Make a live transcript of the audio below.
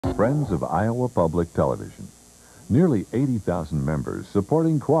Friends of Iowa Public Television. Nearly 80,000 members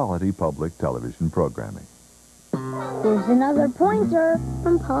supporting quality public television programming. Here's another pointer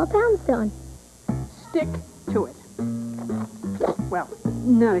from Paula Poundstone. Stick to it. Well,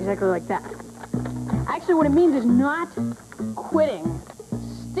 not exactly like that. Actually, what it means is not quitting.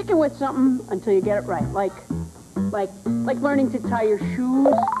 Sticking with something until you get it right. Like learning to tie your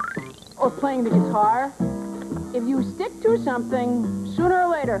shoes or playing the guitar. If you stick to something, sooner or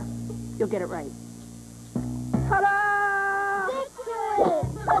later, you'll get it right. Ta-da! Stick to it!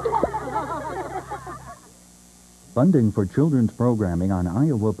 Funding for children's programming on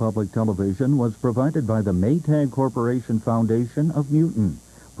Iowa Public Television was provided by the Maytag Corporation Foundation of Newton,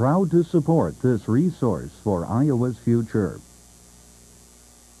 proud to support this resource for Iowa's future.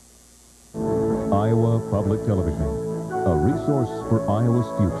 Iowa Public Television, a resource for Iowa's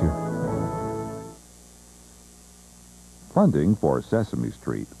future. Funding for Sesame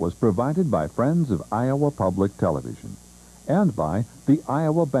Street was provided by Friends of Iowa Public Television and by the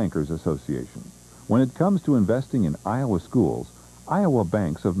Iowa Bankers Association. When it comes to investing in Iowa schools, Iowa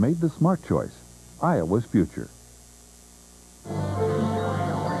banks have made the smart choice, Iowa's future.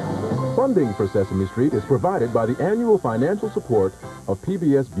 Funding for Sesame Street is provided by the annual financial support of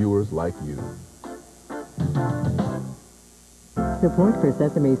PBS viewers like you. Support for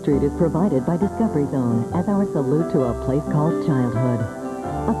Sesame Street is provided by Discovery Zone as our salute to a place called childhood.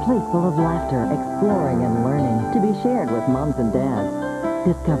 A place full of laughter, exploring, and learning to be shared with moms and dads.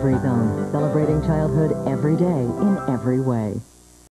 Discovery Zone, celebrating childhood every day in every way.